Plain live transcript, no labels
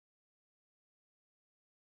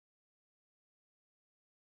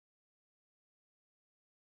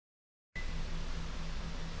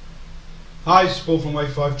Hi, it's Paul from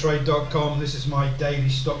Wave5trade.com. This is my daily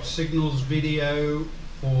stock signals video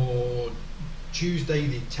for Tuesday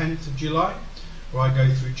the 10th of July, where I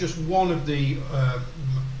go through just one of the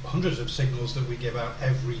hundreds of signals that we give out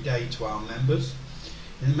every day to our members.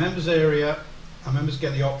 In the members area, our members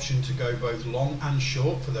get the option to go both long and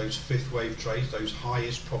short for those fifth wave trades, those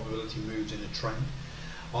highest probability moves in a trend.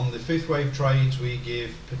 On the fifth wave trades, we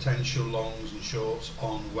give potential longs and shorts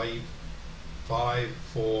on wave 5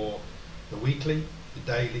 for the weekly, the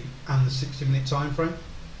daily and the 60-minute time frame.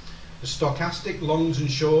 The stochastic longs and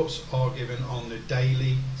shorts are given on the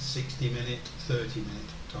daily, 60-minute, 30-minute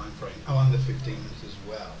time frame, and the 15 minutes as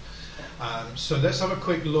well. So let's have a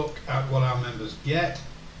quick look at what our members get.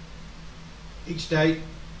 Each day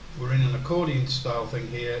we're in an accordion style thing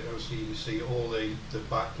here. Obviously you can see all the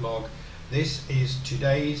backlog. This is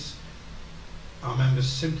today's. Our members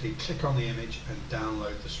simply click on the image and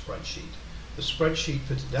download the spreadsheet. The spreadsheet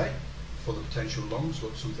for today for the potential longs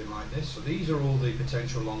looks something like this. So these are all the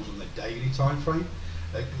potential longs on the daily time frame.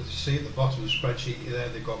 As you see at the bottom of the spreadsheet there,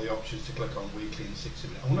 they've got the options to click on weekly and 60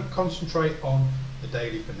 minutes. I want to concentrate on the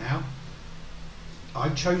daily for now.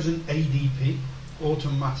 I've chosen ADP,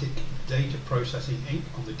 Automatic Data Processing Inc.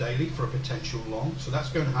 on the daily for a potential long. So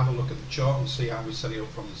that's going to have a look at the chart and see how we set it up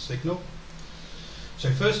from the signal. So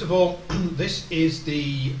first of all, this is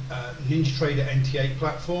the NinjaTrader NT8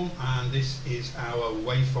 platform, and this is our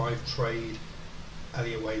Wave5trade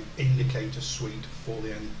Elliott Wave indicator suite for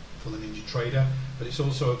the NinjaTrader, but it's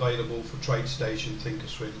also available for TradeStation,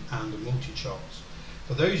 Thinkorswim and the multi-charts.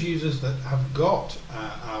 For those users that have got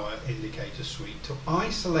our indicator suite, to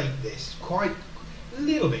isolate this quite a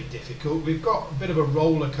little bit difficult. We've got a bit of a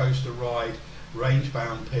roller coaster ride, range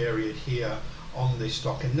bound period here on this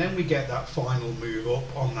stock, and then we get that final move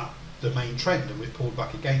up on the main trend, and we've pulled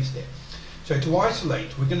back against it. So to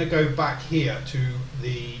isolate, we're going to go back here to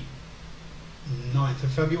the 9th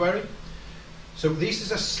of February. So this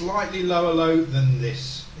is a slightly lower low than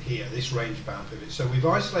this here, this range bound pivot. So we've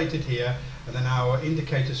isolated here, and then our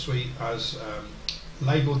indicator suite has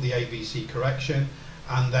labeled the ABC correction,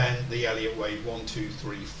 and then the Elliott Wave 1, 2,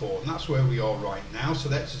 3, 4, and that's where we are right now. So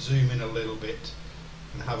let's zoom in a little bit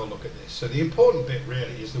and have a look at this. So the important bit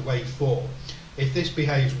really is the wave 4. If this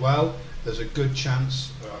behaves well, there's a good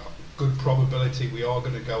chance, good probability we are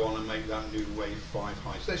going to go on and make that new wave 5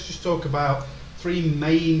 high. So let's just talk about three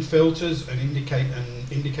main filters and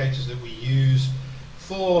indicators that we use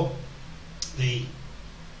for the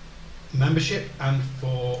membership and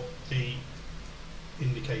for the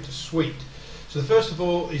indicator suite. So the first of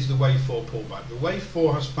all is the wave 4 pullback. The wave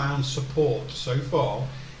 4 has found support so far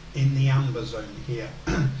in the amber zone here.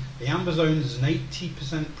 The amber zone is an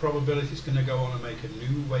 80% probability it's going to go on and make a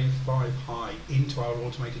new wave 5 high into our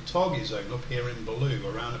automated target zone up here in blue,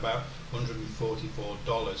 around about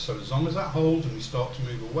 $144. So as long as that holds and we start to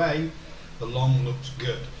move away, the long looks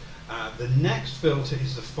good. The next filter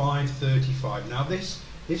is the 535. Now this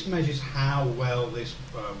measures how well this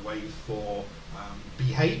wave 4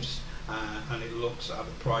 behaves. And it looks at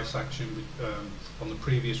the price action on the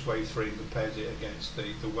previous wave 3 and compares it against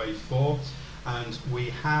the wave 4, and we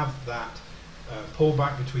have that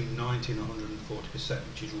pullback between 90 and 140%,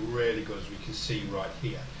 which is really good, as we can see right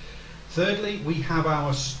here. Thirdly, we have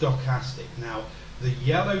our stochastic. Now the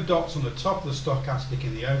yellow dots on the top of the stochastic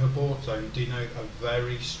in the overbought zone denote a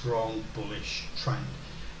very strong bullish trend.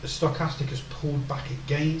 The stochastic has pulled back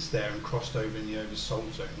against there and crossed over in the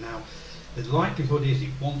oversold zone. Now the likelihood is it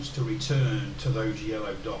wants to return to those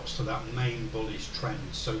yellow dots, to that main bullish trend.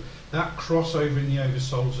 So that crossover in the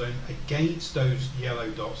oversold zone against those yellow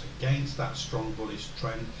dots, against that strong bullish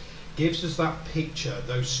trend, gives us that picture.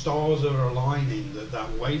 Those stars are aligning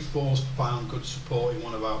that wave 4's found good support in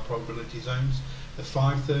one of our probability zones. The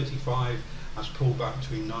 535 has pulled back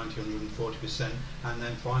between 90 and 140%, and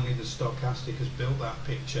then finally the stochastic has built that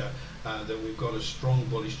picture that we've got a strong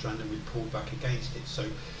bullish trend and we've pulled back against it. So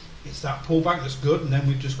it's that pullback that's good, and then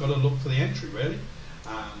we've just got to look for the entry really.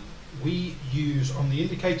 We use, on the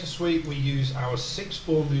indicator suite, we use our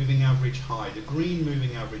 6-4 moving average high, the green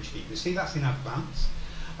moving average here. You see that's in advance,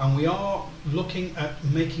 and we are looking at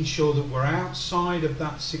making sure that we're outside of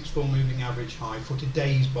that 6-4 moving average high for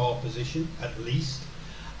today's bar position at least.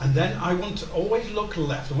 And then I want to always look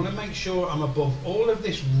left. I want to make sure I'm above all of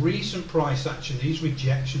this recent price action, these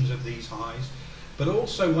rejections of these highs, but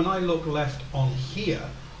also when I look left on here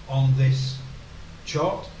on this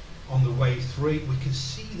chart on the wave 3, we can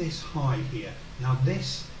see this high here. Now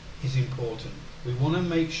this is important. We want to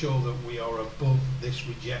make sure that we are above this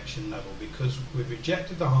rejection level, because we've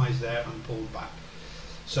rejected the highs there and pulled back.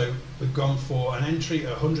 So we've gone for an entry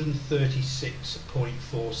at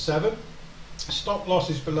 136.47. Stop loss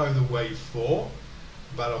is below the wave 4,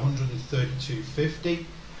 about 132.50,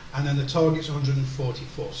 and then the target's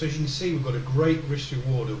 144. So as you can see, we've got a great risk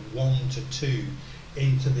reward of 1 to 2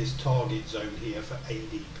 into this target zone here for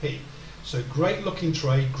ADP. So great looking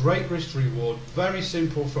trade, great risk reward, very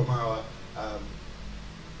simple from our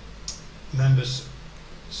members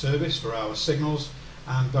service for our signals,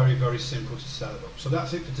 and very, very simple to set it up. So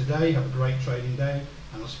that's it for today. Have a great trading day,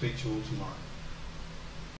 and I'll speak to you all tomorrow.